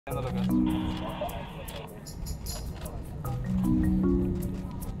Return.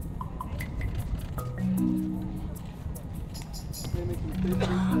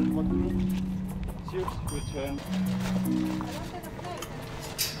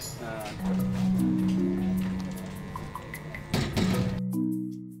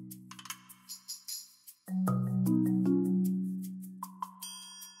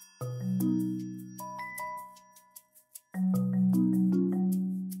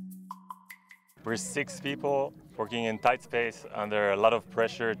 We're 6 people working in tight space under a lot of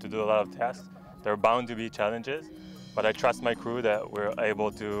pressure to do a lot of tasks. There are bound to be challenges, but I trust my crew that we're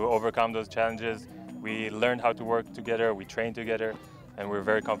able to overcome those challenges. We learned how to work together, we train together, and we're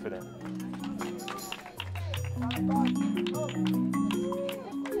very confident.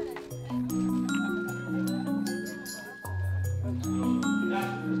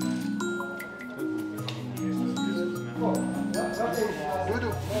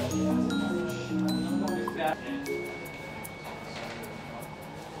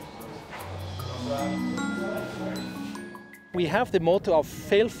 We have the motto of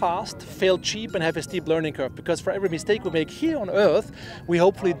fail fast, fail cheap, and have a steep learning curve, because for every mistake we make here on Earth, we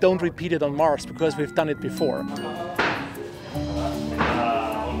hopefully don't repeat it on Mars, because we've done it before.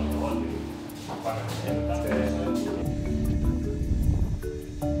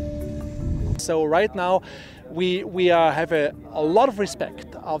 So right now we have a lot of respect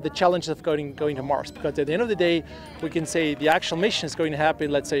of the challenges of going to Mars, because at the end of the day we can say the actual mission is going to happen,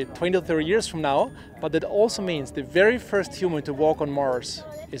 let's say 20 or 30 years from now, but that also means the very first human to walk on Mars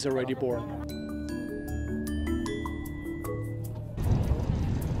is already born.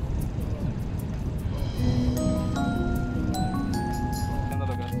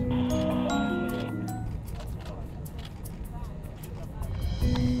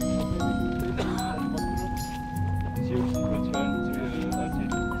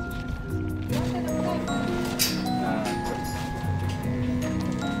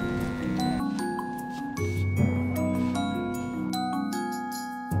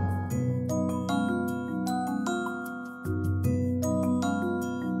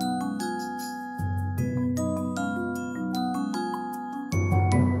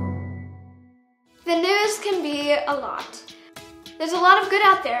 The news can be a lot. There's a lot of good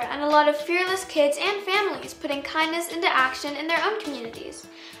out there and a lot of fearless kids and families putting kindness into action in their own communities.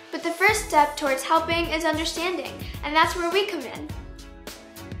 But the first step towards helping is understanding, and that's where we come in.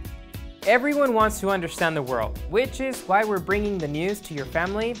 Everyone wants to understand the world, which is why we're bringing the news to your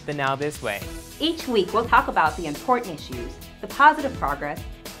family the NowThis way. Each week we'll talk about the important issues, the positive progress,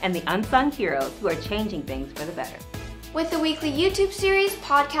 and the unsung heroes who are changing things for the better. With the weekly YouTube series,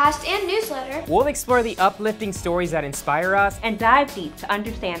 podcast, and newsletter, We'll explore the uplifting stories that inspire us and dive deep to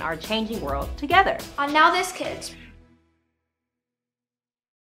understand our changing world together. on NowThis Kids.